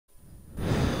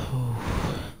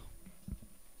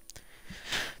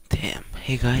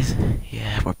Hey guys,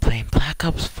 yeah, we're playing Black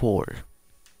Ops 4.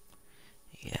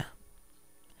 Yeah.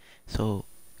 So,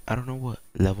 I don't know what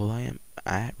level I am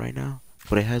at right now,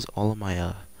 but it has all of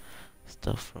my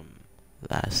stuff from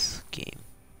last game,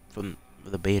 from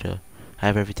the beta. I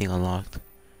have everything unlocked.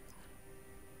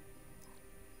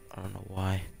 I don't know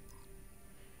why.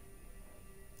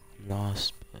 I'm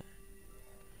lost, but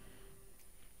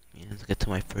yeah, let's get to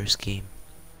my first game.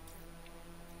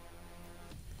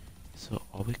 So,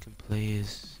 all we can play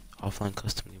is offline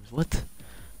custom games. What?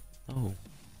 Oh.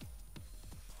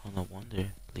 Oh, no wonder.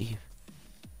 Leave.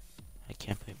 I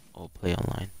can't play. Oh, play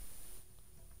online.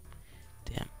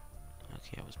 Damn.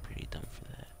 Okay, I was pretty dumb for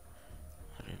that.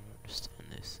 I didn't understand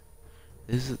this.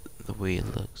 This is the way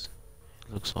it looks.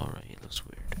 It looks alright. It looks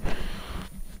weird.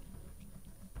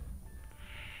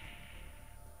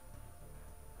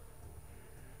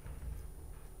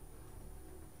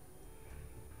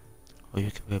 Oh,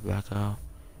 you can play Blackout.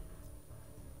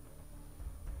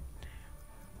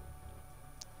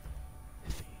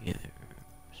 Either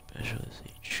Specialist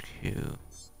HQ.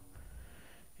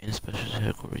 In Specialist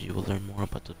Headquarters, you will learn more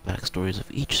about the backstories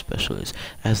of each specialist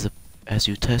as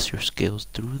you test your skills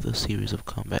through the series of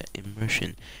combat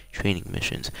immersion training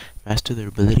missions. Master their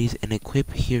abilities and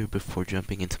equip here before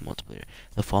jumping into multiplayer.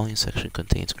 The following section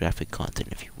contains graphic content.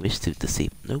 If you wish to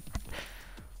disable, nope.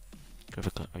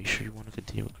 Are you sure you want to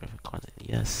continue with graphic content?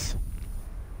 Yes.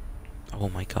 Oh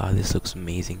my god, this looks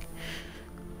amazing.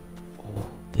 Oh,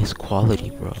 this quality,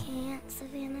 bro.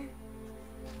 Savannah?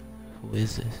 Who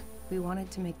is this? We wanted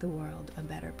to make the world a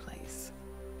better place.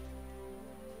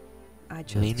 I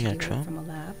chose Melania to do Trump? it from a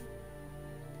lab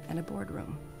and a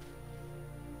boardroom.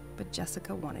 But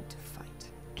Jessica wanted to fight.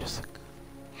 Jessica.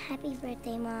 Happy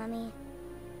birthday, Mommy.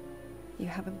 You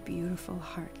have a beautiful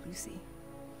heart, Lucy.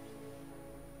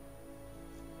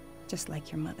 Just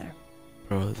like your mother.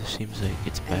 Bro, this seems like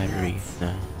it's battery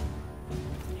now.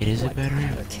 It is a battery?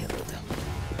 Killed.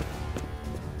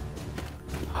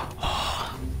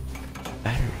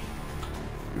 Battery.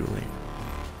 Ruin.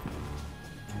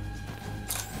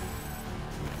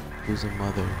 Who's a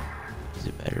mother? Is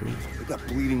it battery? They got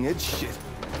bleeding edge shit.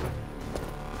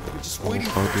 We're just waiting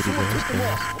Call for of Duty someone to guys, pick them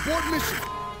guys. off. Abort mission.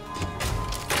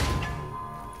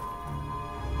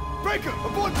 Breaker,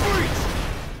 abort breach.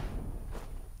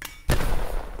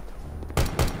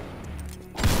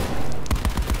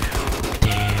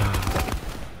 Damn.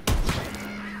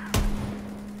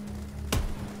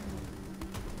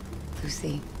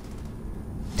 Lucy,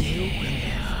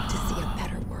 Damn. to see a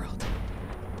better world,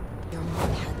 your mom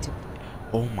had to.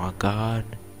 Oh my god.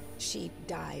 She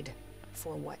died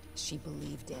for what she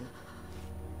believed in.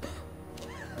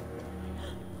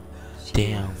 She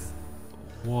Damn. was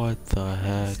What the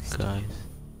heck, guys?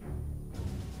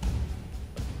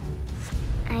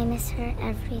 I miss her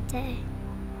every day.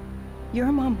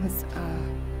 Your mom was,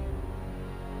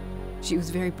 she was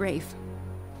very brave.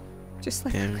 Just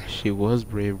like Damn, she was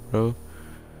brave, bro.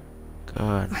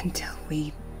 God. until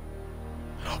we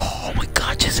Oh my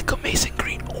god, Jessica Mason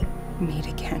Green. Oh, meet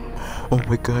again. oh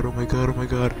my god, oh my god, oh my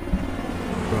god.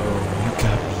 Bro, you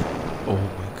got me. Oh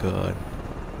my god.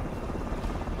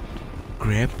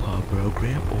 Grandpa, bro.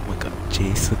 Grandpa. Oh my god.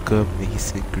 Jessica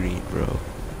Mason Green, bro.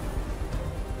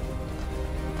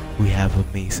 We have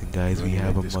a Mason, guys. We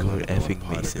have a mother effing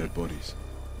Mason. Bodies.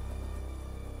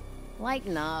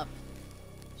 Lighten up.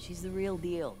 She's the real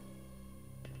deal.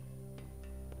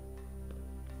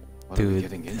 Dude,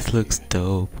 this looks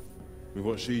dope. With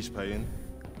what she's paying.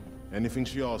 Anything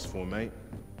she asks for, mate.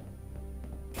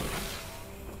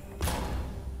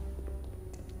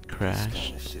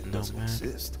 Crash. Shit doesn't Nomad.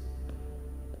 exist.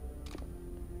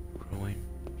 Ruin.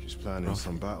 She's planning Bro.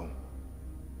 some battle.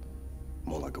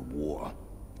 More like a war.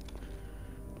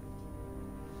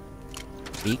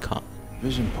 Recon.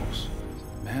 Vision pulse.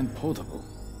 Man portable.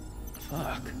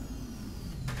 Fuck.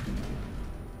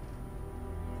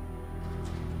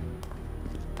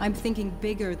 I'm thinking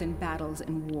bigger than battles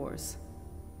and wars.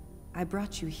 I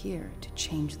brought you here to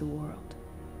change the world.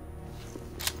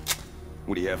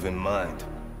 What do you have in mind?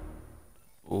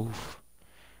 Oof.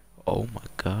 Oh my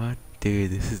god.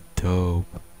 Dude, this is dope.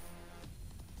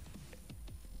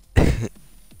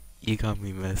 You got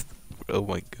me messed up. Oh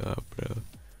my god, bro.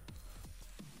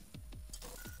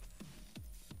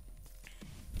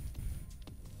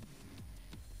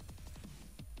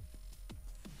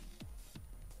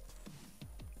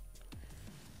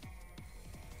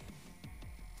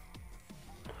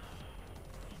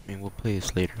 I mean, we'll play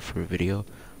this later for a video.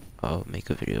 I'll make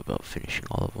a video about finishing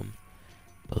all of them.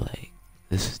 But like,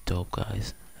 this is dope,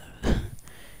 guys.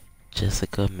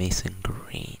 Jessica Mason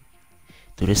Green.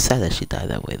 Dude, it's sad that she died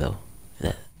that way, though.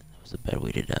 That was a bad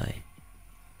way to die.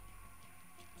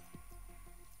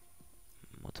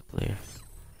 player.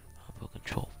 I'll put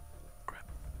control. Crap.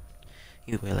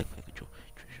 Either way, I like my control.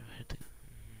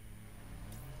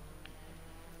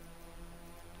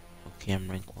 Okay, I'm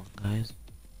rank 1, guys.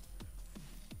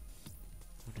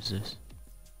 What is this?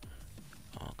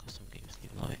 Oh, custom games,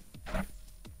 Levi. I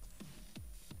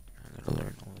gotta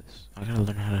learn all this. I gotta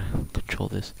learn how to control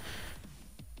this.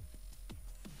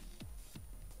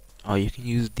 Oh, you can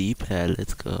use D-pad.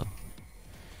 Let's go.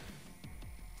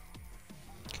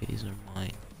 Okay, these are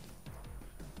mine.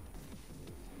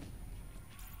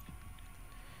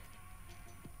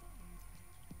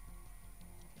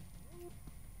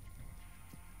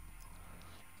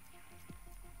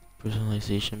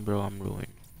 Personalization, bro, I'm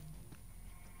ruined.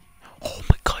 Oh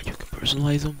my god, you can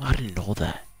personalize them? I didn't know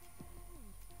that.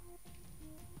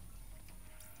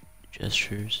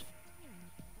 Gestures.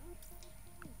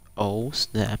 Oh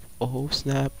snap, oh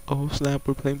snap, oh snap,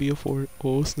 we're playing BO4.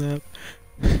 Oh snap.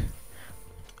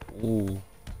 Ooh,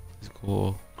 let's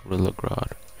go. Gorilla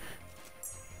Grodd.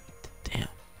 Damn.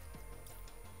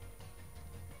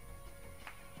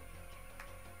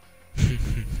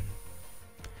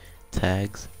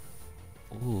 Tags.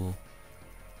 Ooh.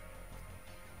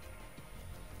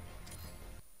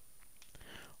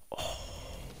 Oh,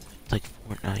 it's like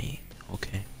Fortnite.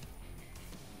 Okay.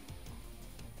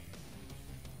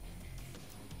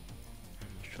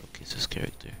 Showcase this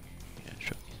character. Yeah,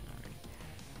 showcase already.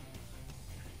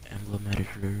 Emblem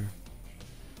editor.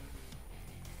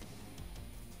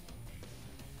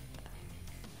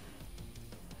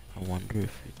 I wonder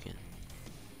if we can.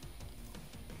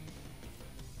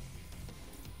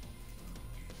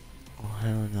 Oh, I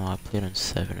don't know. I played on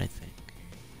 7, I think.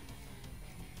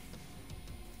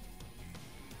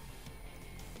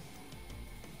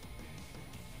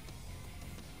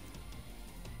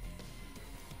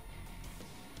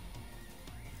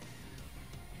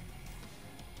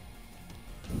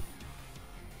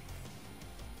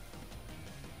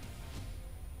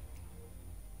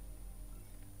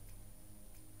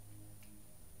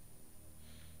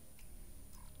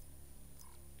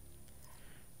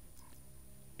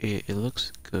 It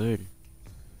looks good.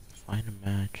 Find a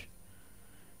match.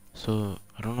 So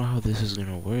I don't know how this is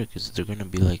gonna work. Is there gonna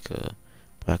be like a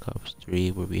Black Ops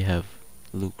 3 where we have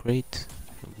loot crate?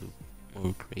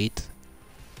 Loot crate?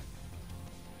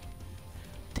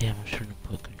 Damn, I'm trying to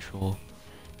put control.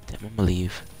 Damn, I'm gonna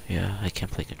leave. Yeah, I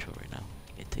can't play control right now.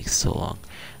 It takes so long.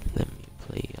 Let me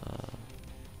play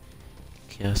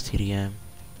Chaos TDM.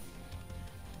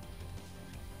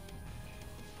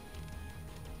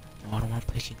 No, I don't want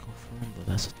to play King Confirm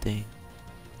though, that's the thing.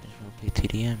 I just want to play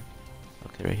TDM.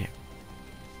 Okay, right here.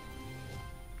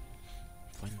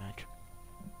 Find match.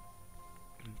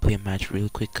 Play a match real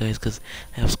quick, guys, because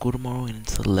I have school tomorrow and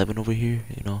it's 11 over here.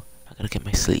 You know, I gotta get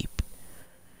my sleep.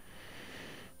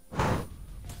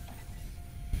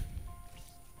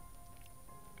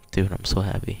 Dude, I'm so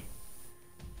happy.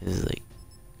 This is like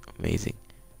amazing.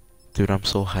 Dude, I'm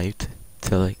so hyped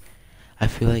to like. I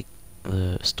feel like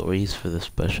the stories for the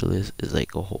specialist is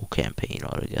like a whole campaign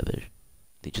altogether.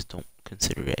 They just don't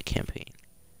consider it a campaign.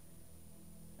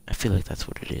 I feel like that's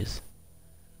what it is.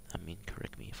 I mean,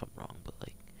 correct me if I'm wrong, but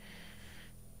like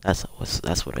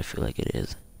that's what I feel like it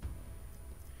is.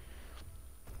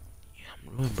 Yeah,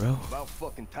 I'm ruined, bro. About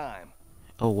fucking time.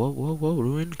 Oh, whoa,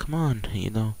 ruined. Come on, you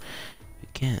know, you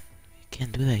can't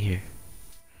do that here.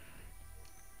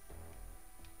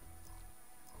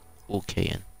 Okay,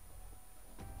 and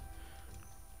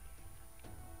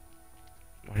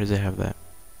why does it have that?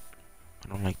 I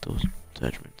don't like those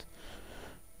attachments.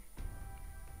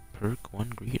 Perk 1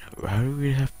 greed. How do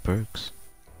we have perks?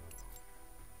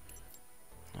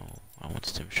 No, I want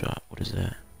stim shot. What is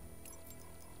that?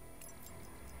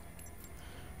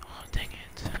 Oh, dang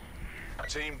it.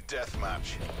 Team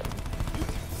deathmatch.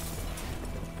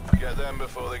 Get them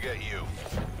before they get you.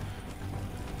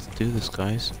 Let's do this,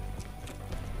 guys.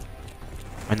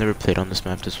 I never played on this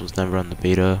map. This was never on the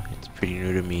beta. It's pretty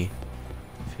new to me.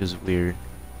 It feels weird.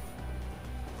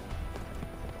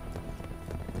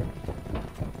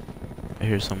 I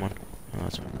hear someone. Oh,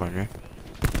 that's my partner.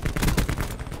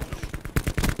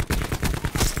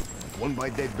 One by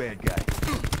dead bad guy.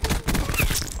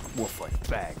 We'll fight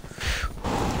back.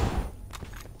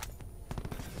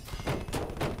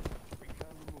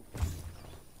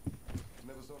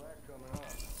 Never saw that coming up.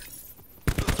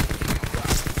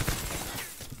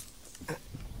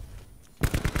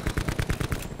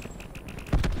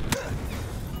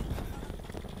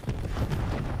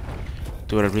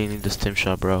 Dude, I really need this stim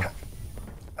shot, bro.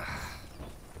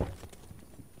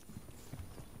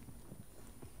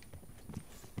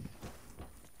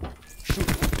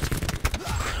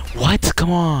 What?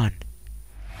 Come on!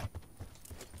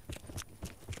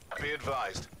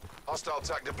 advised. Hostile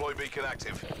TAC deploy beacon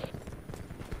active.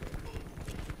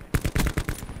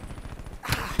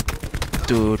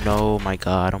 Dude, no, my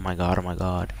god, oh my god, oh my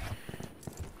god.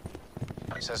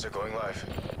 Sensor going live.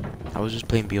 I was just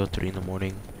playing BO3 in the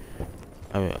morning.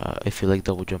 I feel like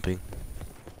double jumping.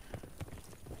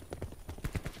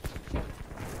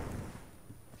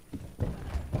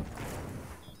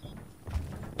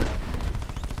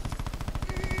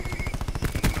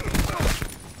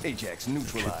 Ajax Shoot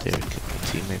neutralized. there,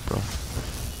 teammate, bro.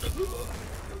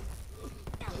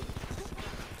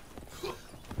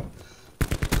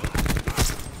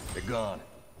 They're gone.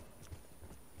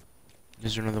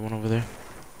 Is there another one over there?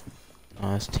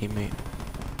 Oh, that's teammate.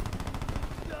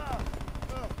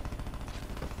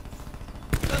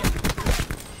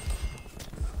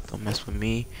 Don't mess with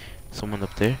me. Someone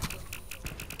up there.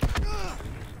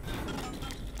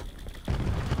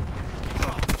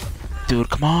 Dude,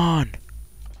 come on!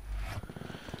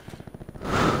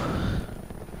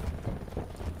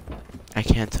 I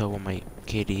can't tell what my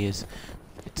KD is.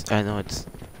 I know it's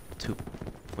 2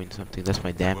 point something. That's my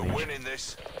We're damage. winning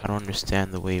this. I don't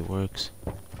understand the way it works.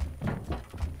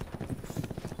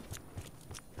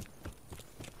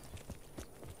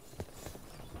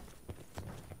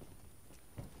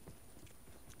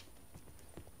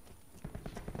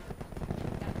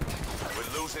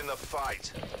 We're losing the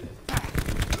fight.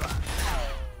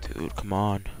 Dude, come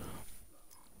on.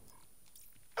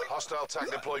 Hostile TAC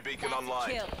deploy beacon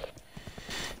online. Kill.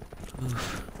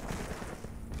 Oof.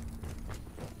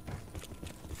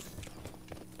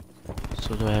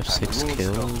 So do I have 6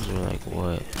 kills or like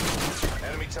what?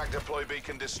 Enemy TAC deploy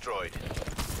beacon destroyed.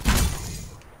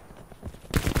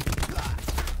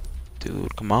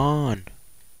 Dude, come on.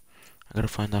 I gotta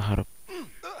find out how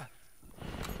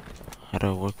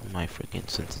to work with my freaking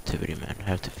sensitivity, man. I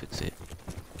have to fix it.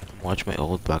 Watch my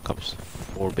old Black Ops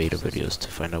 4 beta videos to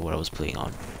find out what I was playing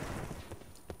on.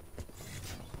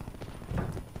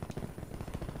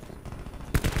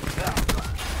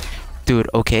 Dude,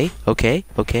 okay,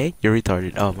 you're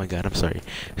retarded. Oh my god, I'm sorry.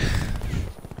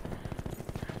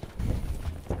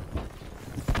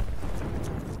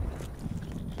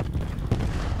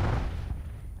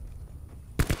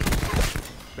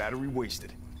 Battery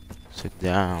wasted. Sit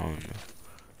down.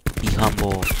 Be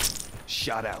humble.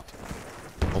 Shot out.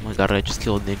 Oh my god, I just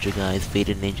killed ninja guys,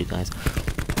 faded ninja guys.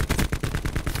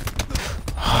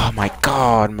 Oh my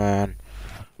god, man.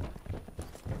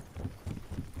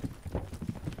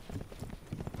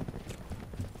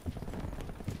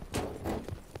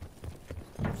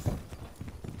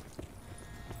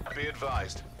 Be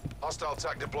advised. Hostile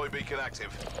TAC deploy beacon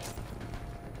active.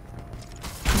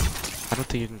 I don't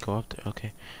think you can go up there.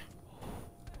 Okay.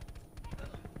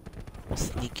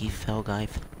 Sneaky fell guy. I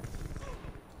don't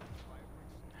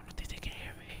think they can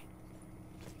hear me.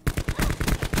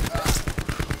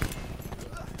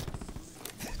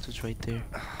 This is right there.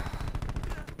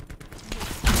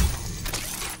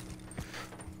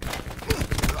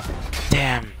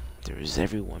 Damn! There is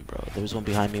everyone, bro. There was one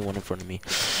behind me, one in front of me.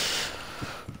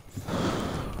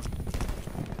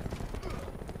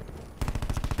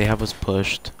 They have us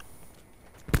pushed.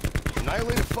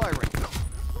 Annihilator firing.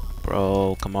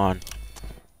 Bro, come on.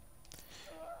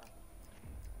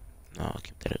 No,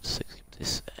 keep that at 6. Keep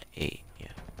this at 8.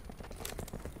 Yeah.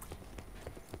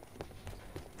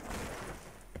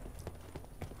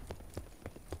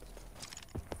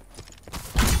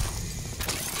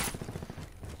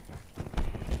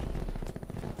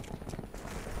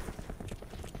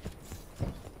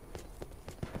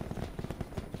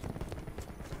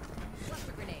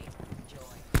 Grenade.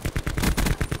 Enjoy.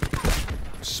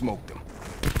 Smoked them.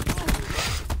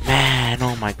 Man,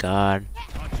 oh my god.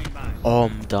 Oh,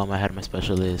 I'm dumb. I had my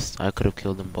specialist. I could have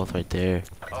killed them both right there.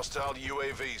 Hostile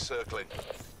UAV circling.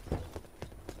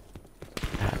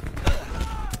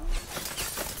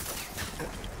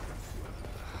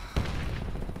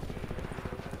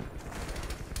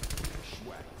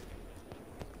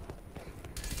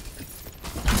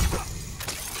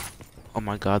 Oh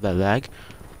my god, that lag.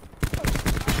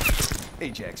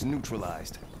 Ajax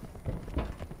neutralized.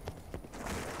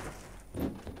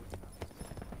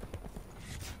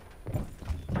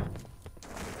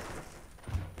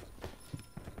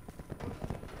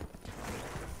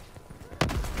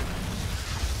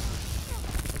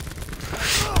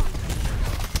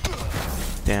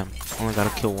 Damn, only gotta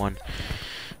kill one.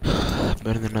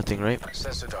 Better than nothing, right?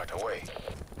 Sensor dart away.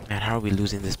 Man, how are we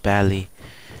losing this badly?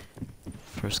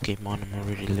 First game on, I'm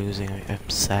already losing. I'm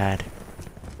sad.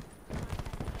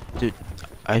 Dude,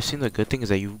 I've seen the good thing is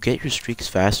that you get your streaks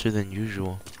faster than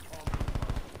usual.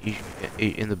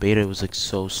 In the beta, it was like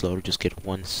so slow to just get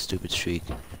one stupid streak.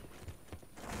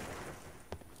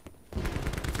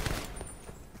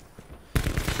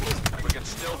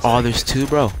 Oh, there's two,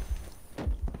 bro.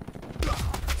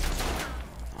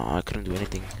 Oh, I couldn't do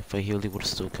anything. If I healed, he would have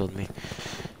still killed me.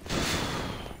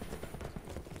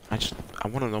 I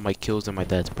want to know my kills and my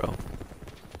deaths, bro.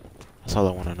 That's all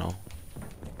I want to know.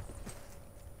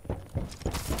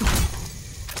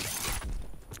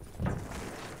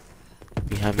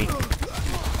 Behind me.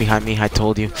 Behind me, I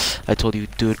told you,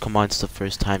 dude, come on, it's the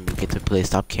first time we get to play.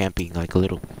 Stop camping like a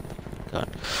little... God.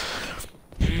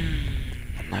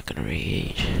 I'm not gonna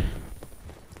rage.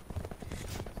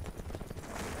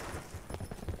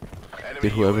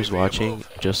 Dude, whoever's watching,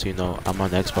 just so you know, I'm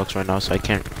on Xbox right now, so I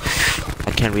can't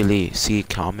really see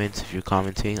comments if you're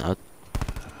commenting.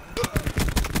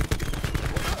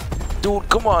 Dude,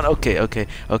 come on. Okay.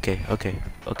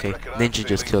 Ninja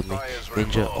just killed me.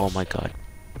 Ninja, oh my god.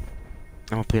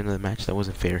 I'm gonna play another match. That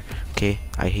wasn't fair. Okay,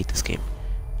 I hate this game.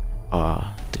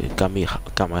 Dude, got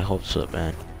my hopes up,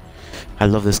 man. I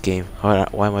love this game.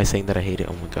 Why am I saying that I hate it?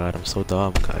 Oh my god, I'm so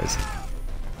dumb, guys.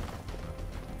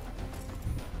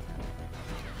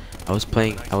 I was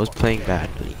playing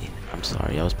badly. I'm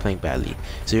sorry, I was playing badly.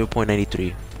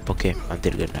 0.93. Okay, I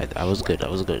did good. I was good.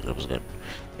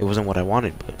 It wasn't what I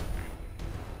wanted, but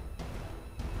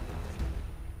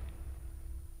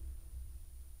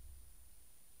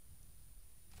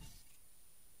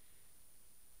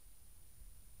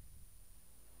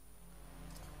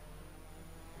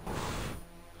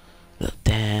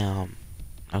damn.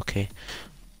 Okay.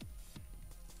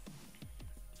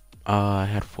 I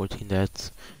had 14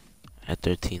 deaths. I had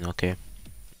 13. Okay.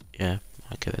 Yeah.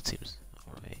 Okay, that seems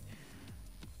alright.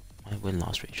 My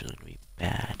win-loss ratio is gonna be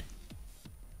bad.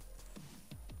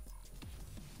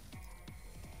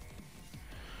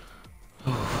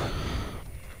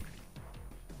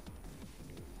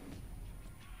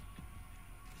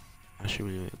 I should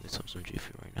really get some G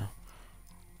Fuel right now.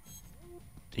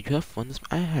 Did you have fun this?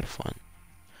 I had fun.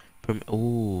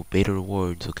 Oh, beta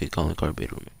rewards. Okay, calling card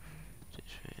beta reward.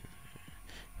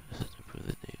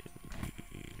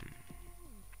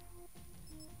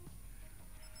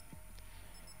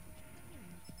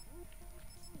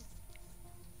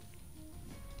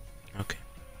 Okay.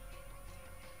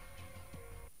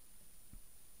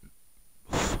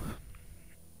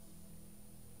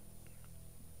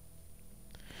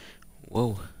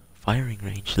 Whoa, firing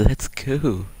range. Let's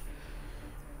go.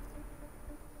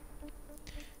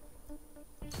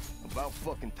 About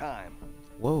fucking time.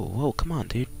 Whoa, come on,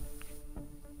 dude.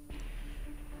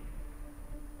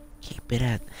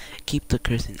 Keep the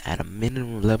cursing at a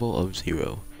minimum level of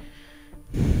 0.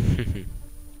 You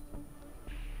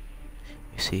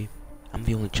see, I'm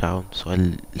the only child, so I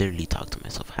literally talk to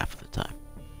myself half of the time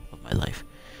of my life.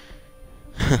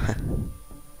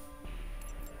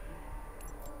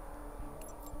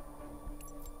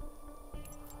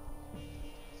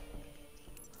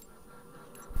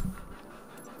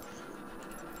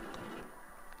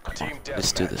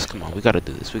 Let's do this. Come on, we gotta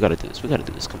do this.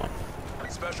 Come on.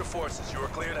 Special forces, you are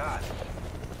cleared hot.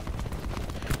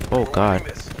 Oh god.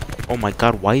 Oh my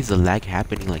god, why is the lag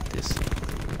happening like this?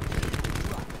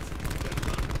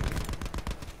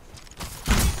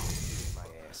 My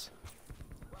ass.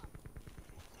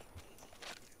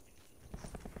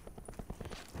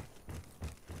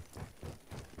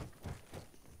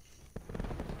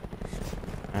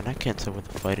 Man, I can't tell where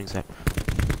the fighting's at.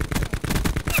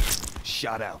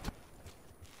 Shot out.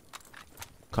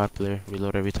 COD player,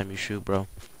 reload every time you shoot, bro.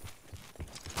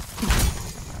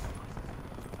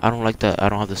 I don't like that. I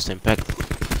don't have the stim pack.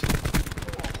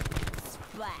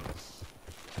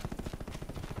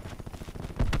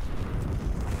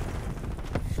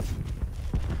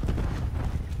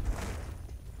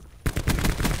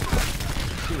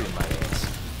 Shooting my ass.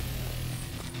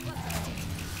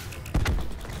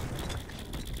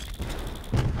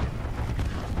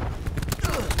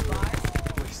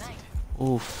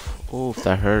 Oof,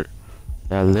 that hurt.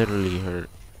 That literally hurt.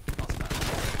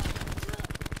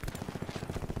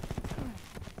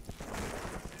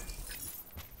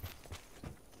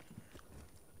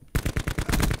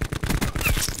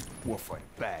 Warfighter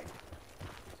bag.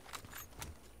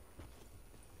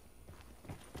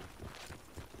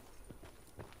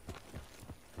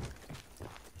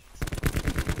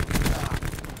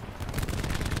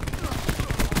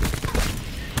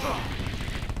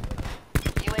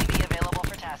 UAV available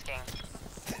for tasking.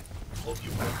 Hope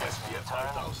you will SPF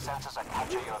 5000. Sensors are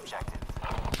capture your objective.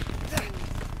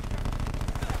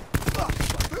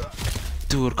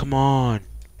 Dude, come on.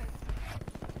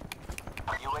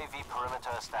 UAV perimeter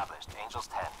established. Angels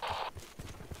 10.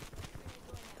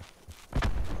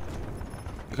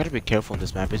 I gotta be careful in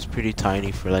this map. It's pretty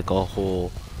tiny for like a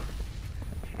whole.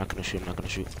 I'm not gonna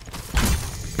shoot.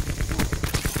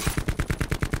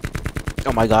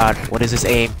 Oh my god, what is this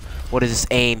aim? What is this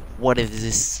aim? What is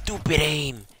this stupid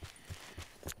aim?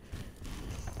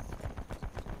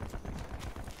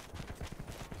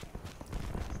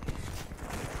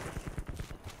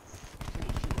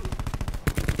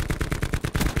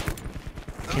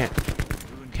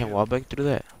 Can't wallbang through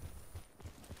that.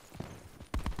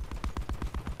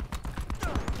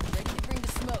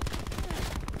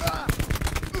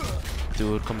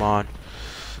 Dude, come on.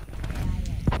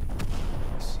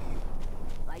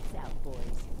 Lights out, boys.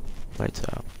 Lights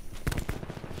out.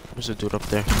 There's a dude up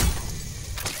there.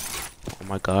 Oh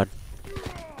my god.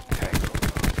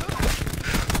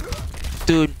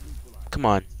 Dude, come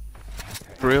on.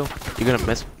 For real? You're gonna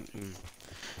mess.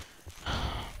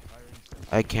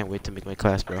 I can't wait to make my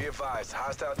class, bro. Be advised,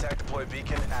 hostile attack deploy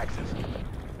beacon active.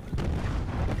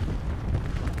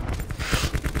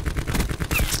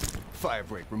 Fire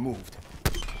break removed.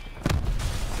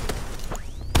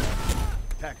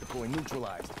 Attack deploy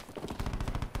neutralized.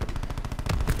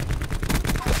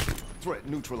 Threat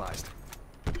neutralized.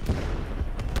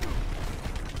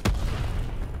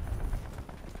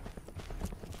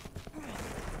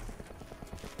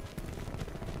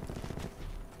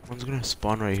 One's gonna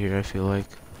spawn right here, I feel like.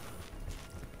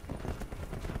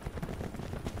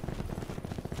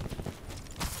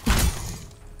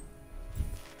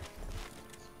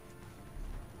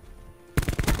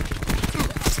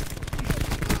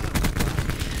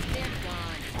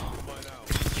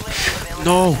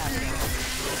 No!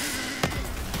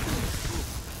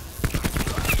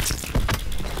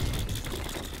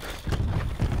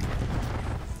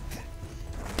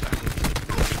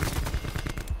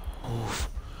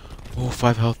 Oh,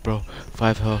 5 health, bro.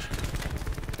 5 health.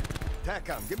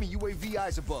 TACCOM, give me UAV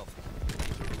eyes above.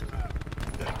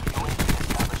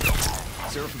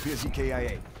 Seraphim PSC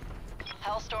KIA.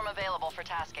 Hellstorm available for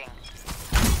tasking.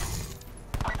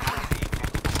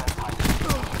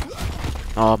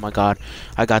 Oh my god.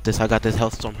 I got this.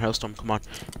 Hellstorm, Hellstorm, come on.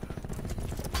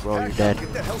 Bro, you're dead.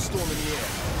 Get the Hellstorm in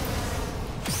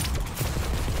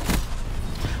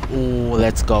the air. Ooh,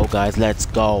 let's go, guys. Let's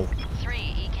go. 3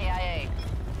 EKIA.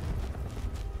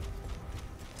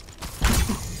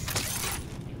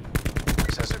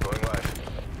 Sensor going live.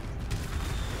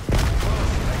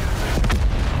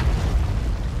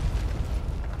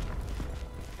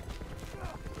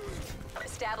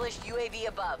 Established UAV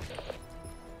above.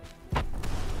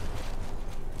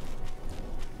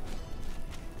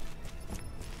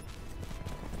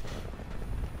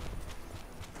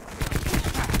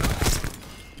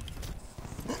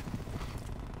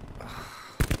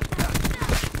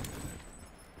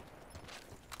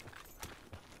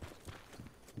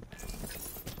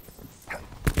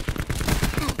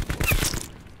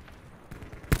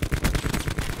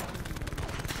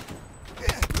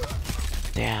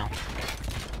 Damn.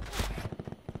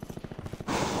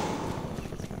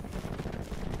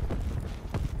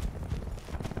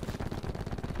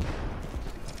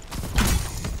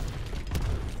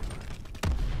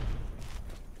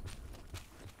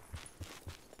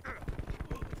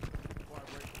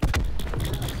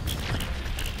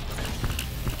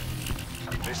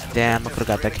 Damn, I could've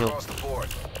got that kill. Across the board.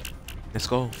 Let's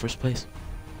go, first place.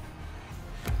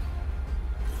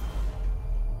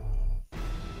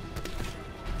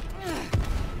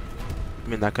 I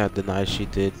mean, not gonna deny she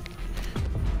did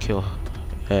kill.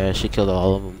 She killed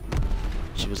all of them.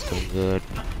 She was doing good.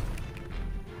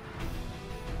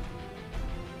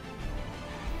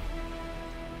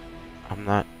 I'm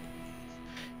not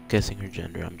guessing her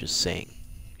gender. I'm just saying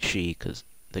she, because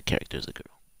the character's a girl.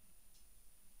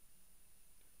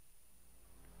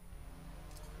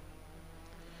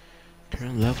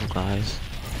 Current level, guys.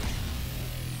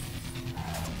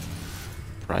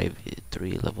 Private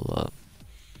 3 level up.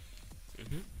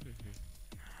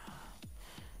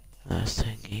 Last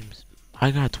 10 games.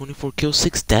 I got 24 kills,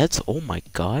 6 deaths. Oh my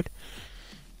god.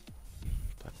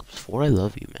 Black Ops 4, I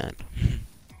love you, man.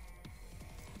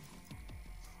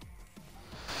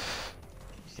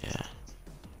 Yeah.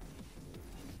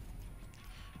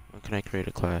 When can I create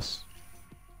a class?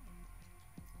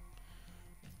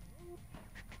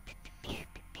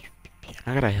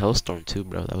 I got a Hellstorm too,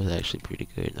 bro. That was actually pretty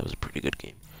good. That was a pretty good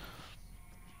game.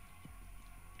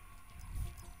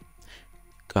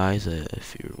 Guys,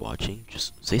 if you're watching,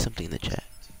 just say something in the chat.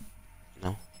 You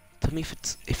know, tell me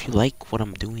if you like what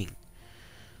I'm doing.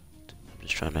 I'm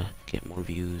just trying to get more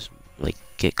views, like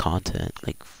get content,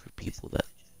 like for people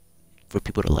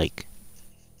to like.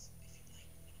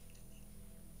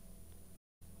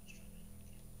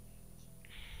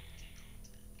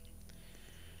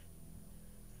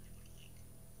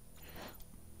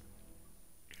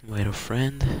 Wait, a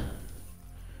friend.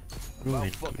 About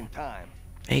Ruin. fucking time.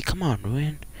 Hey, come on,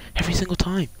 Ruin. Every single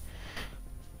time.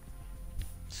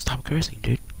 Stop cursing,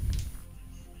 dude.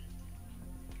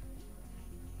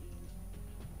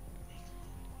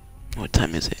 What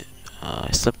time is it?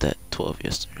 I slept at 12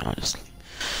 yesterday, honestly.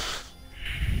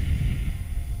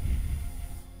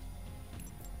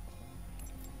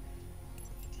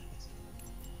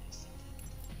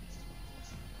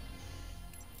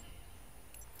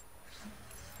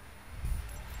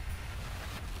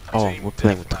 Oh, Team we're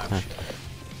playing with the deathmatch. clan.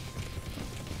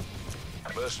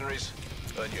 Mercenaries,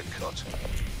 earn your cut.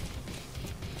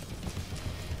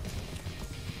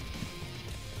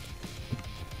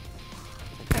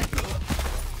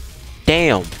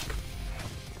 Damn!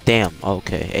 Damn,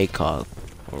 okay, ACOG.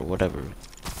 Or whatever.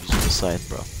 Using the scythe,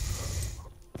 bro.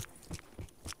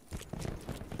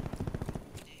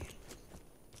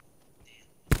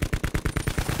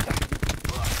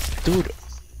 Dude,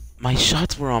 my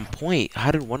shots were on point.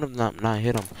 How did one of them not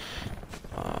hit him?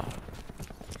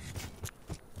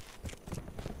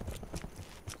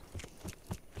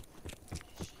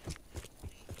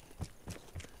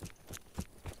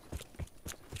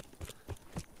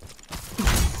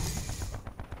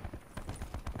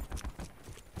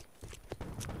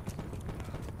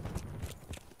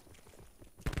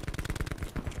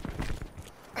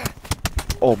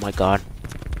 Oh my god.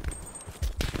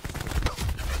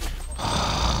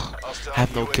 I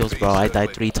have no kills, bro. I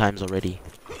died 3 times already.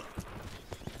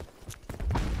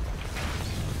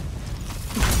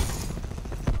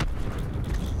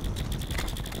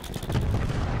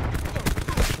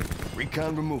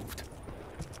 Recon removed.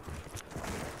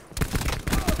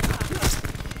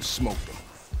 Smoked them.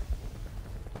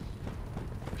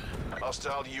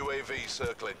 Hostile UAV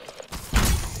circling.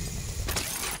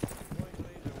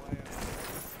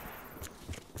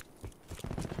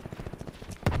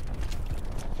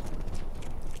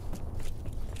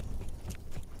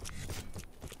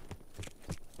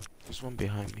 There's one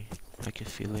behind me. I can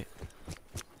feel it.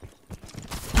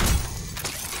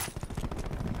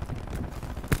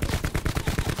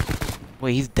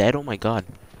 Wait, he's dead? Oh my god.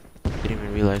 Didn't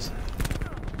even realize.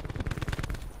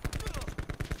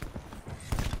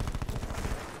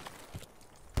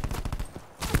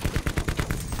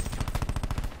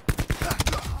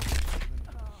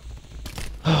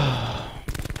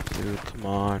 Dude, come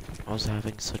on. I was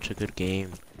having such a good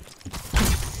game.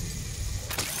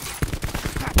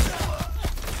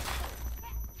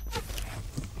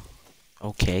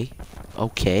 Okay.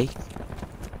 Okay.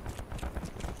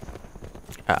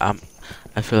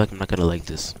 I feel like I'm not gonna like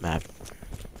this map.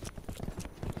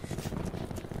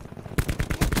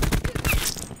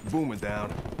 Boomer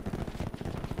down.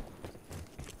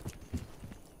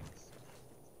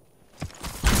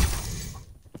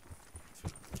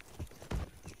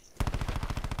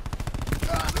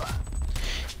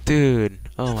 Dude,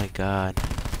 oh my god.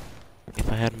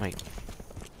 If I had my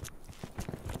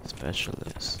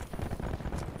specialist.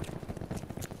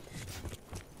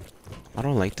 I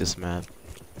don't like this map.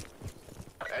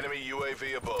 Enemy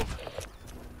UAV above.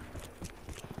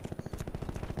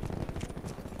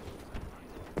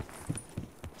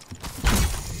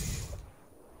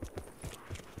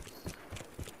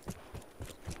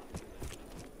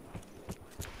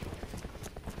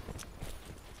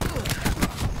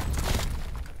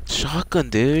 Shotgun,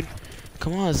 dude.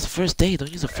 Come on, it's the first day.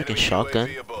 Don't use a freaking Enemy shotgun.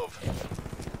 UAV above.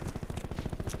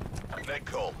 Net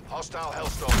call. Hostile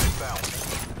Hellstorm inbound.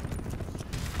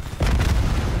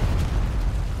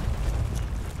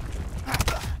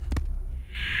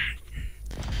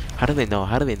 How do they know?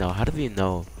 How do they know? How do they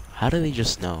know? How do they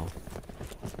just know?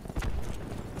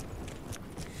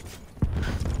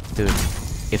 Dude,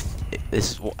 if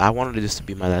this is, I wanted this to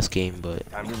be my last game, but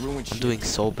Time to ruin I'm shit. doing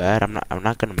so bad. I'm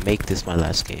not gonna make this my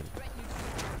last game.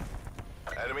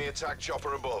 Enemy attack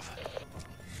chopper above.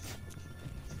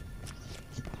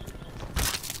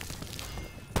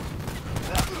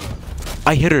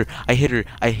 I hit her. I hit her.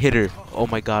 I hit her. Oh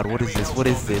my god, what is this? What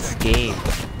is this game?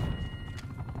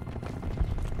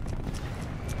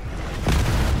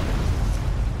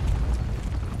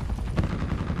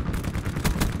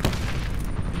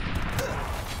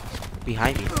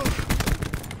 Behind me.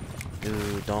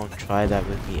 Dude, don't try that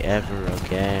with me ever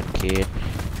again, kid.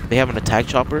 They have an attack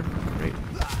chopper? Great.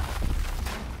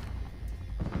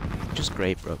 Just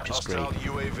great, bro. Just great.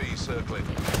 Hostile UAV circling.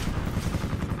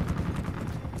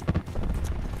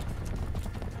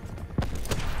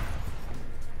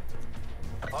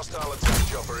 Hostile attack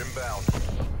chopper inbound.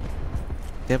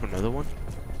 They have another one?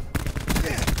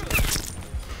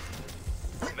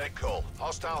 Net call.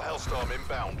 Hostile Hellstorm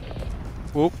inbound.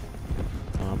 Whoop.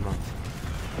 No, I'm not.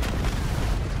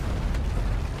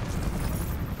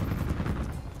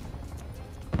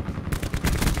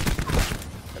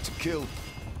 kill.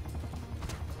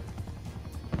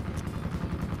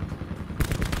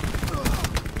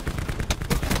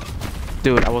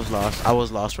 Dude, I was lost. I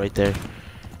was lost right there.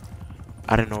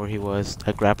 I didn't know where he was.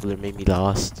 That grappler made me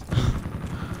lost.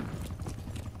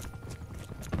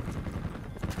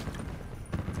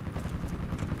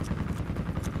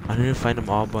 I need to find them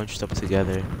all bunched up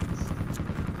together.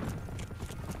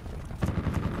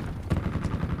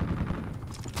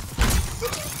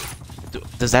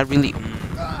 Does that really...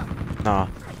 Nah.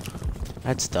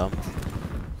 That's dumb.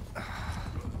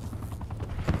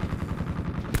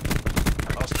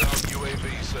 Hostile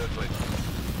UAV circling.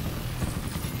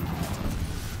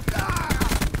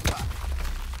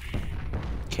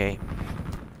 Okay.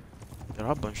 They're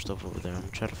all bunched up over there. I'm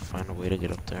gonna try to find a way to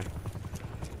get up there.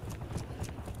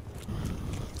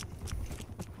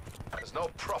 There's no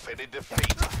profit in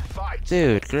defeat. Fight!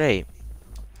 Dude, great.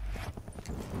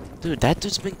 Dude, that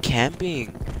dude's been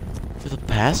camping for the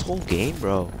past whole game,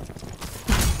 bro.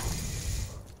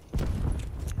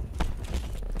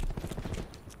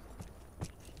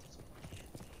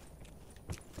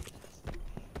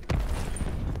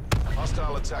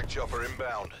 Hostile attack chopper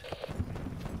inbound.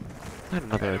 Not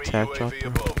another Enemy attack UAV chopper.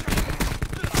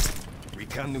 above.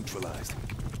 Recon neutralized.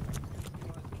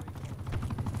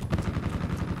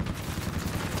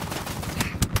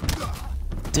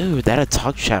 Dude, that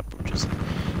attack chopper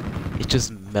it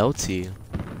just melts you.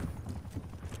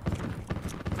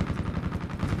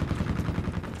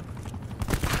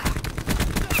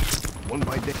 One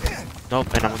by dead.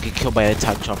 Nope, and I'm gonna get killed by an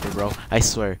attack chopper, bro. I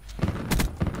swear.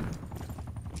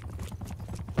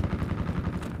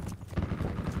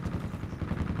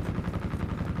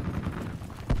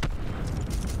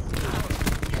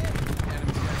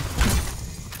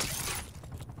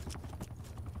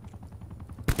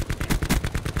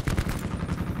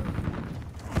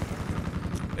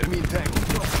 Enemy entangled.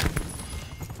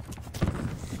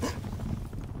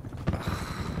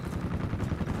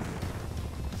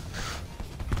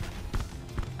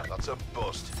 That's a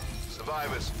bust.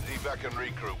 Survivors, evac and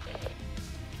regroup.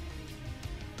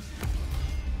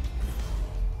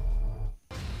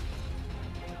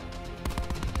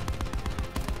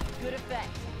 Good effect.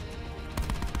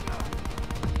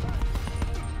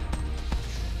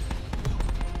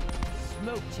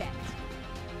 Smoke checked.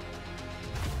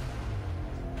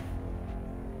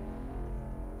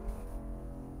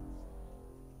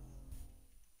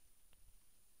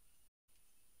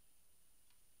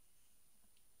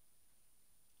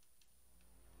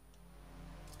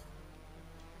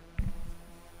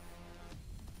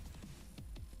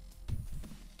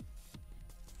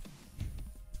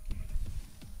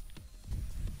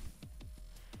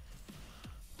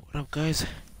 What up, guys?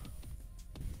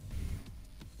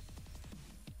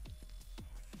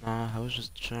 Nah, I was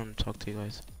just trying to talk to you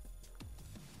guys.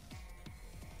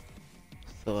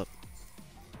 Still up.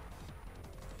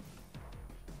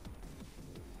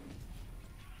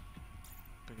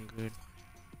 Been good.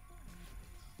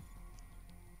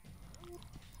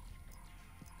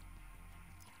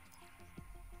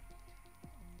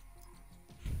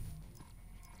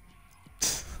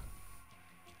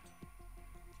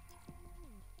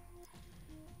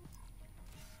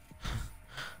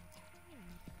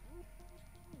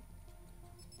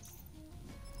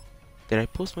 Did I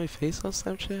post my face on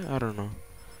Snapchat? I don't know.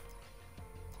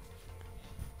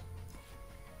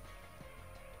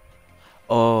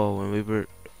 Oh, when we were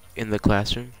in the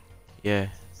classroom? Yeah.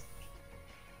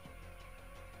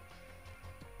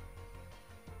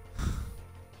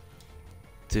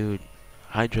 Dude,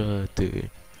 Hydra, dude.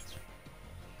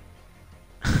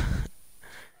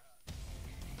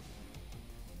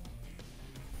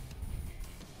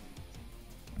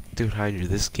 Dude, Hydra,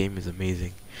 this game is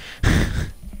amazing.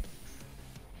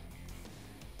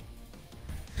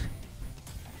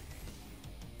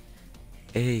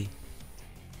 Hey.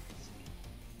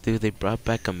 Dude, they brought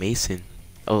back a Mason.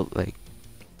 Oh, like.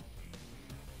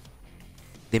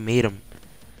 They made him.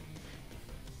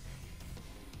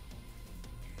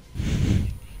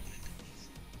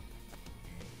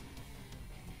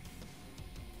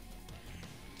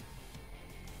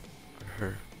 Or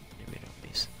her. They made a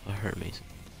Mason. Or her Mason.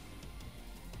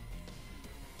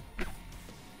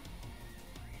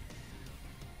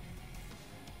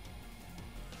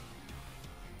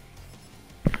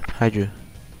 Hydra.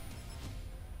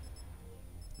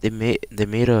 They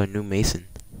made a new Mason,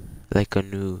 like a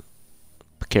new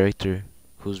character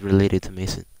who's related to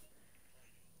Mason.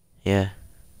 Yeah.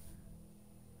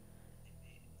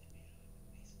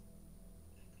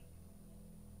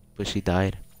 But she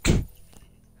died.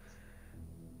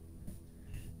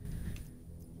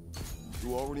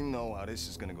 You already know how this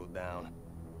is gonna go down.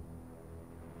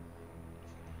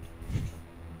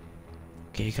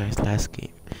 Okay, guys, last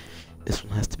game. This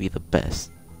one has to be the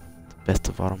best. The best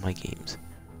of all of my games.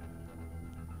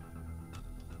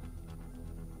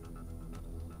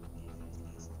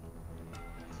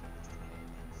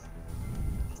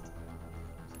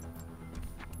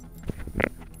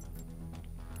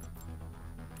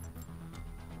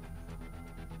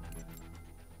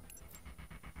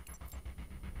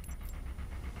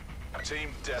 Team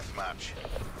deathmatch.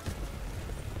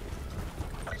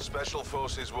 Special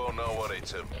forces won't know what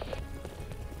it's in.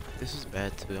 This is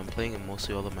bad too. I'm playing in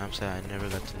mostly all the maps that I never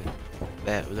got to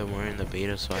that were in the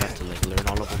beta, so I have to like learn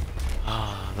all of them.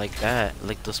 Ah, like that.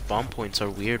 Like the spawn points are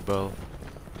weird, bro.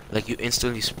 Like you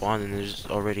instantly spawn and there's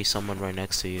already someone right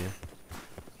next to you.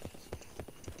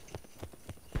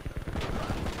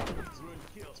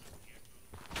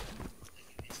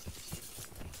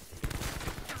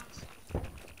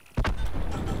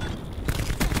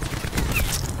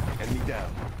 Enemy down.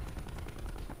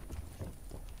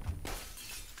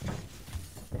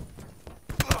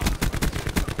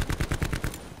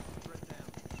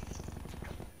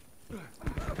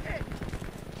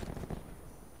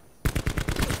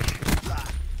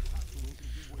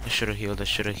 I should have healed. I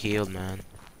should have healed, man.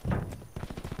 We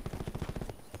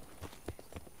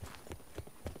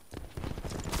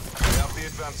have the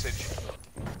advantage.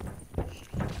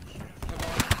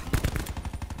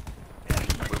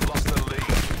 We've lost the lead.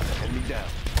 Enemy down.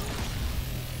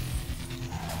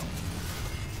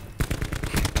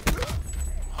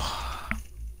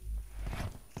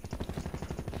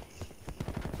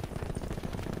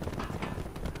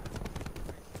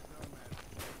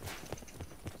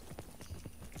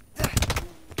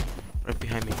 Right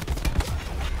behind me.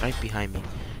 Right behind me.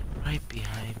 Right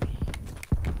behind me.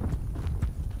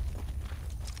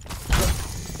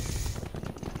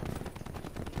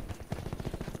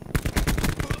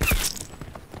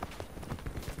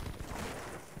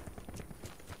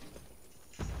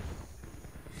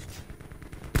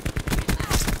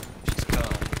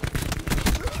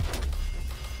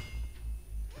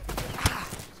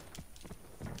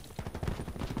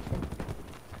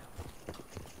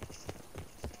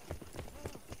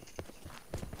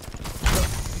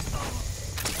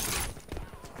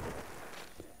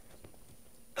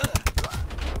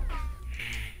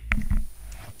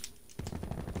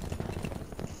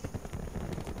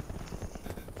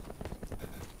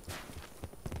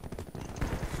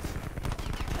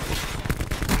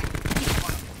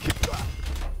 She's gone.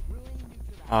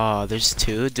 Aw, there's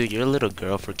two? Dude, you're a little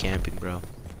girl for camping, bro.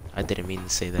 I didn't mean to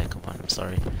say that. Come on, I'm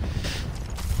sorry.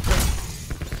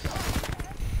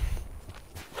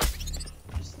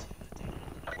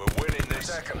 We're winning this.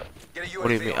 Get a What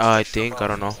do you UAV mean? on I station think. I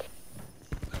don't know.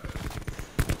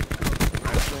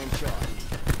 Flame shot.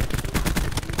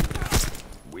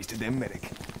 Wasted their medic.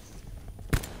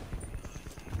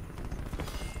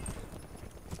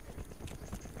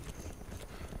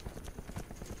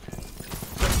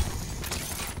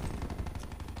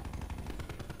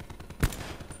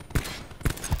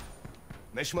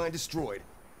 Mesh mine destroyed.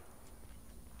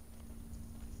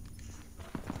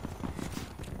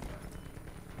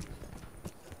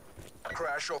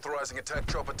 Crash authorizing attack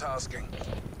chopper tasking.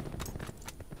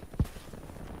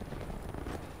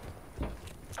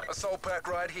 Assault pack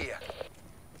right here.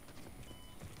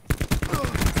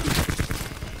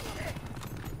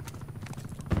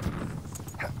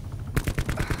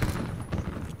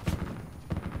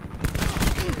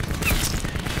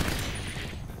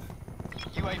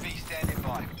 UAV standing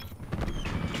by.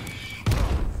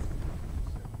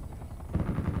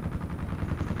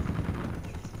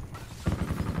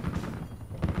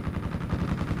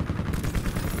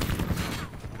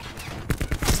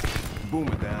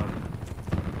 Boomer down.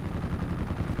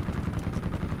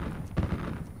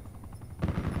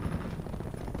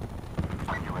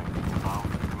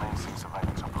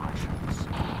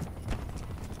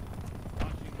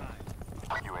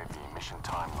 UAV mission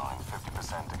timeline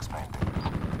 50% expanded.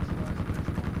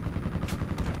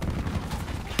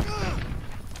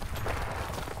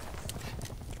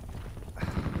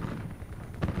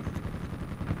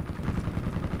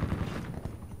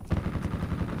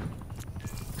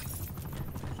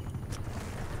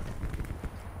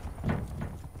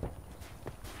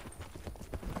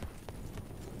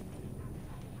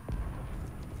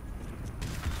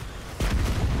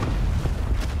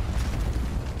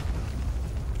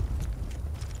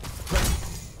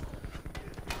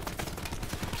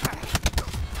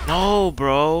 No,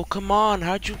 bro. Come on.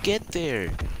 How'd you get there?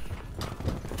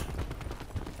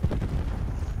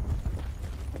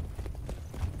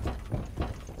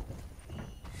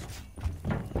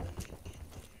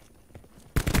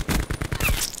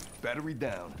 Battery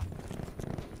down.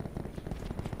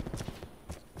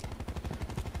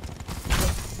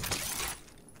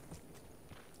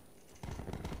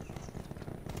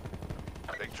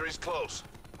 Victory's close.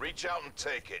 Reach out and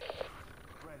take it.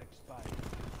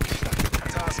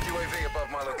 Task UAV above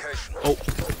my location. Oh.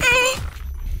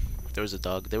 There was a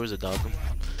dog. There was a dog.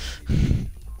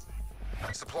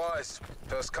 Supplies.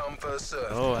 First come, first serve.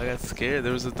 Oh, I got scared.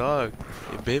 There was a dog.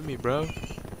 It bit me, bro.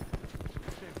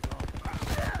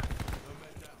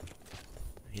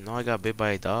 You know I got bit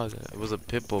by a dog. It was a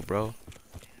pit bull, bro.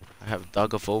 I have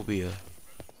dogophobia.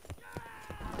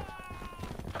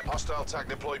 Hostile TAC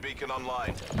deploy beacon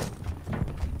online.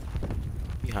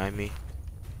 Behind me.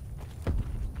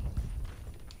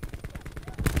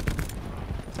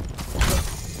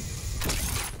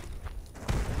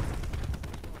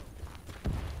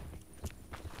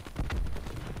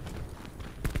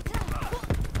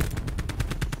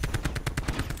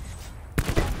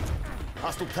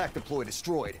 Hostile TAC deploy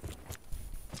destroyed.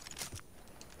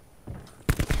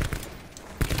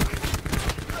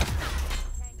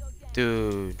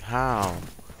 Dude, how?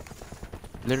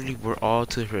 Literally, we're all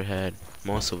to her head.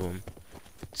 Most of them.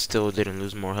 Still didn't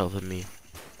lose more health than me.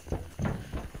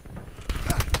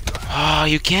 Ah,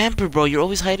 you camper, bro. You're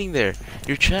always hiding there.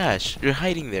 You're trash. You're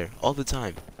hiding there all the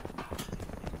time.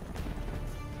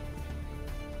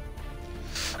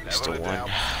 Still Never a won. doubt.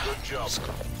 Good job.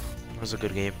 That was a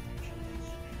good game.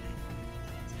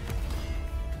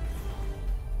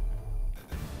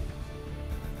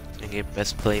 Didn't get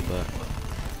best play, but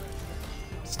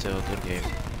still a good game.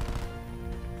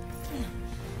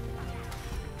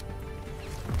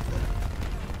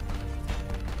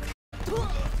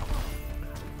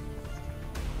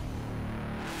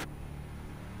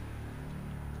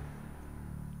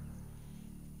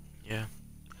 Yeah.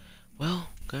 Well,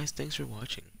 guys, thanks for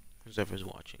watching. Whoever's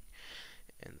watching,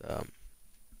 and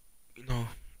you know,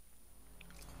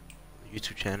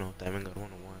 YouTube channel Diamond God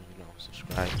 101. You know,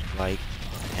 subscribe, like,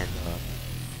 and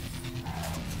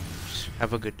just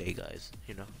have a good day, guys.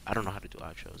 You know, I don't know how to do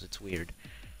outros. It's weird.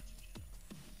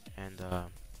 And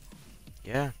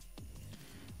yeah.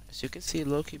 As you can see,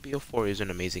 Loki BO4 is an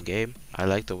amazing game. I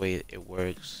like the way it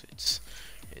works.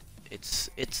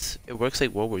 It works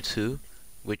like World War II,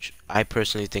 which I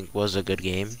personally think was a good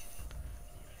game.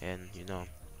 And you know,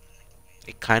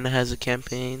 it kind of has a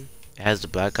campaign. It has the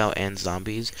Blackout and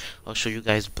Zombies. I'll show you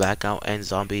guys Blackout and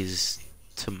Zombies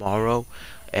tomorrow,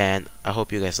 and I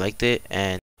hope you guys liked it.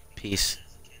 And peace.